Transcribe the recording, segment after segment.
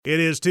It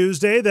is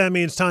Tuesday. That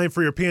means time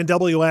for your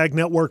PNW Ag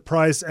Network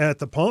price at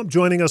the pump.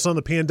 Joining us on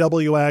the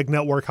PNW Ag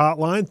Network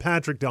hotline,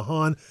 Patrick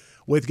DeHaan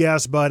with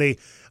Gas Buddy.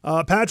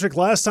 Patrick,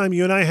 last time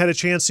you and I had a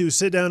chance to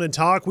sit down and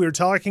talk, we were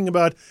talking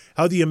about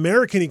how the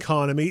American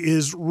economy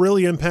is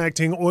really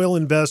impacting oil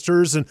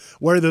investors and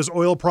where those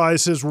oil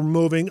prices were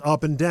moving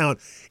up and down.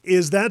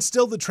 Is that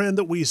still the trend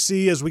that we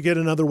see as we get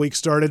another week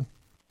started?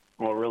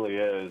 Well, it really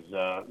is.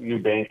 New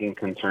banking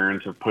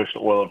concerns have pushed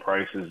oil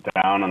prices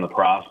down on the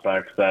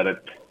prospects that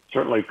it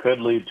certainly could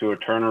lead to a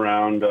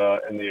turnaround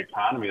in the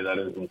economy. That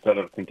is, instead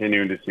of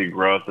continuing to see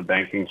growth, the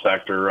banking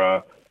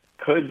sector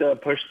could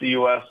push the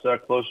U.S.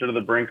 Closer to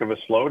the brink of a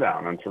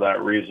slowdown. And for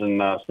that reason,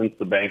 since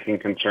the banking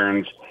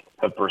concerns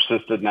have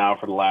persisted now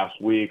for the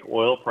last week,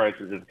 oil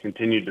prices have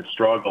continued to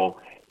struggle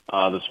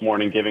this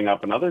morning, giving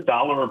up another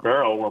 $1 a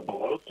barrel. We're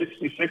below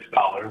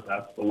 $66.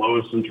 That's the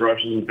lowest since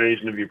Russia's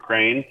invasion of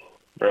Ukraine.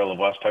 Barrel of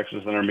West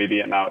Texas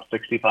Intermediate now at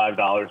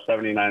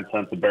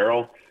 $65.79 a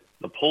barrel.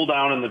 The pull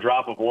down in the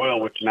drop of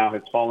oil, which now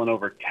has fallen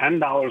over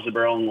 $10 a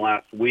barrel in the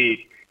last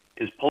week,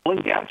 is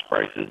pulling gas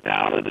prices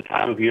down at a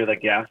time of year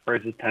that gas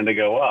prices tend to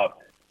go up.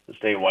 The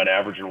statewide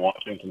average in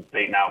Washington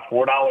State now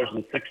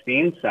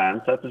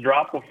 $4.16. That's a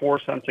drop of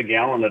 4 cents a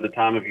gallon at a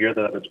time of year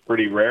that is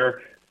pretty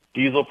rare.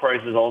 Diesel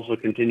prices also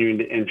continuing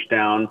to inch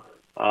down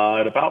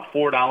at about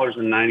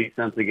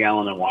 $4.90 a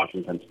gallon in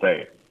Washington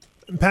State.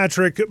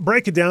 Patrick,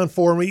 break it down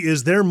for me.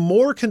 Is there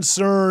more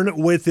concern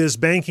with this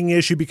banking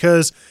issue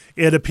because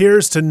it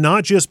appears to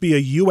not just be a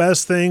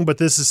U.S. thing, but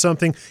this is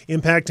something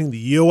impacting the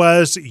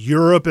U.S.,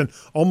 Europe, and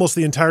almost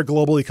the entire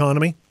global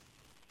economy?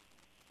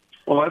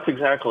 Well, that's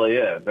exactly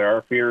it. There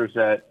are fears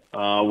that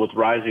with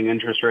rising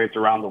interest rates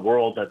around the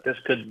world, that this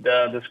could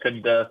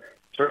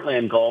certainly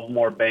engulf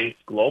more banks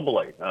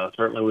globally.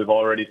 Certainly, we've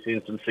already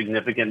seen some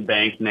significant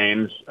bank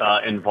names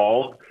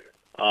involved.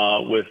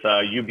 With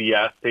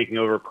UBS taking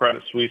over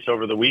Credit Suisse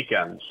over the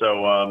weekend.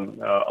 So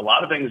a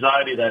lot of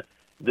anxiety that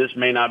this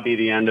may not be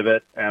the end of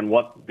it, and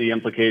what the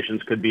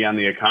implications could be on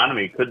the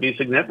economy could be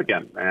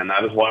significant. And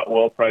that is why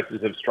oil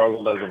prices have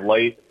struggled as of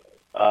late.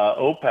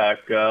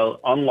 OPEC,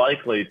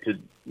 unlikely to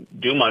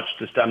do much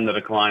to stem the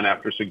decline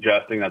after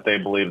suggesting that they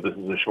believe this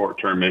is a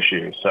short-term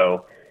issue.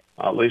 So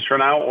at least for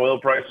now, oil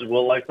prices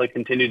will likely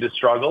continue to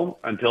struggle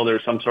until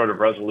there's some sort of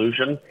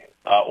resolution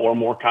or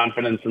more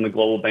confidence in the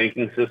global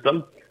banking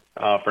system.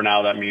 For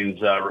now, that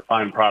means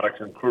refined products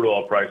and crude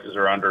oil prices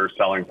are under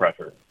selling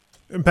pressure.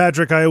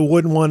 Patrick, I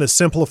wouldn't want to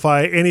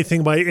simplify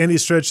anything by any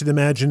stretch of the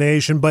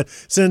imagination, but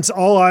since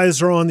all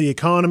eyes are on the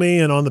economy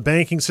and on the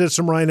banking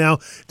system right now,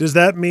 does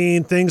that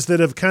mean things that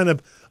have kind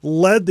of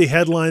led the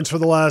headlines for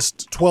the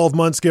last 12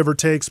 months, give or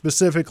take,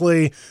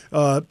 specifically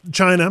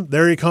China,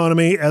 their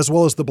economy, as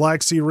well as the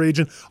Black Sea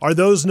region, are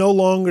those no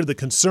longer the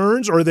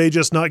concerns, or are they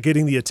just not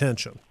getting the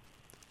attention?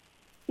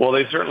 Well,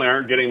 they certainly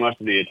aren't getting much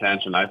of the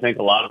attention. I think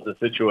a lot of the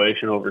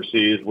situation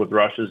overseas with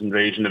Russia's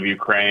invasion of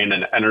Ukraine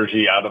and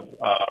energy out of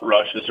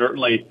Russia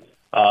certainly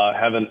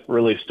haven't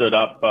really stood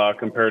up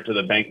compared to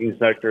the banking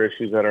sector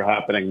issues that are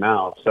happening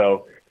now.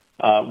 So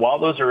while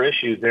those are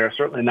issues, they are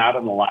certainly not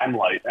in the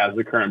limelight as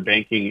the current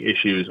banking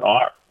issues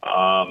are.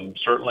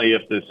 Certainly,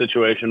 if the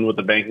situation with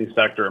the banking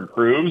sector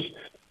improves,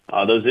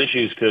 those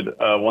issues could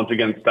once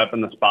again step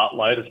in the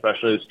spotlight,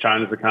 especially as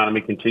China's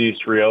economy continues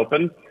to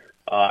reopen.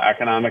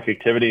 Economic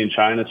activity in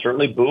China is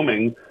certainly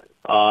booming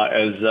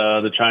as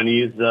the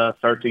Chinese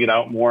start to get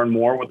out more and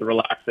more with the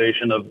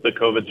relaxation of the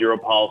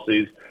COVID-0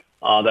 policies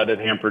that had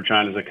hampered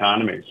China's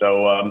economy.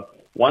 So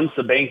once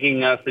the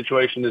banking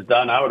situation is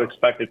done, I would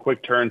expect a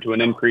quick turn to an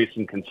increase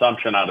in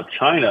consumption out of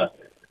China.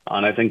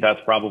 And I think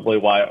that's probably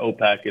why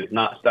OPEC is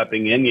not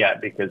stepping in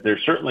yet, because there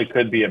certainly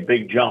could be a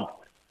big jump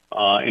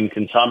in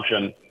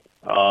consumption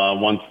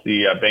once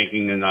the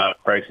banking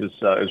crisis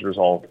is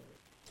resolved.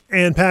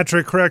 And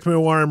Patrick, correct me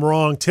where I'm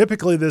wrong,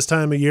 typically this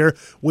time of year,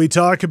 we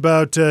talk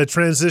about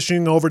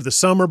transitioning over to the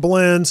summer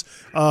blends,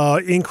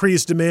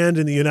 increased demand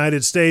in the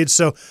United States.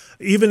 So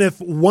even if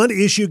one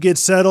issue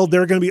gets settled,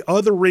 there are going to be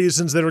other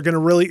reasons that are going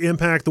to really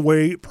impact the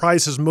way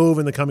prices move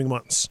in the coming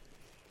months.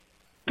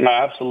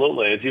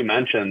 Absolutely. As you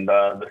mentioned,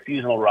 the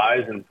seasonal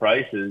rise in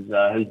prices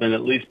has been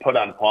at least put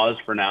on pause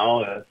for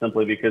now,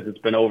 simply because it's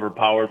been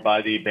overpowered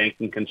by the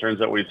banking concerns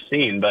that we've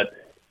seen. But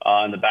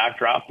in the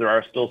backdrop, there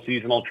are still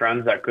seasonal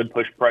trends that could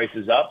push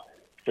prices up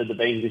should the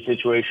banking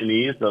situation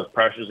ease. Those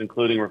pressures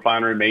including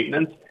refinery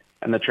maintenance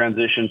and the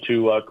transition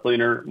to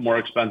cleaner, more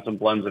expensive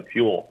blends of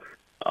fuel.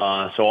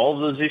 So all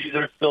of those issues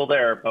are still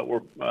there, but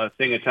we're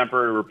seeing a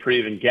temporary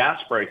reprieve in gas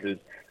prices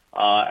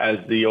as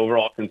the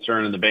overall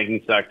concern in the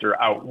banking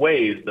sector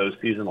outweighs those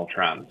seasonal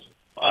trends.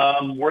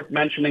 Worth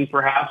mentioning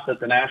perhaps that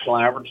the national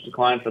average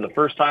declined for the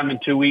first time in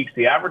 2 weeks.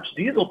 The average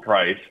diesel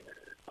price,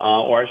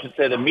 or I should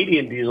say the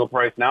median diesel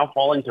price, now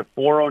falling to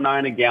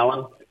 $4.09 a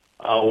gallon,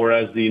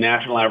 whereas the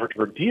national average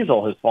for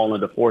diesel has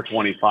fallen to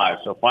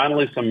 $4.25. So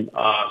finally, some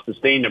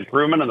sustained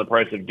improvement in the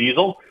price of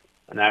diesel,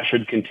 and that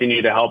should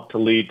continue to help to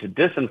lead to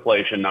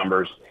disinflation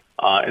numbers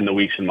in the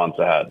weeks and months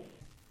ahead.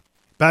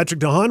 Patrick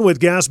DeHaan with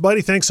Gas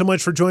Buddy, thanks so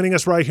much for joining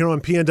us right here on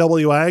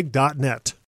PNWAg.net.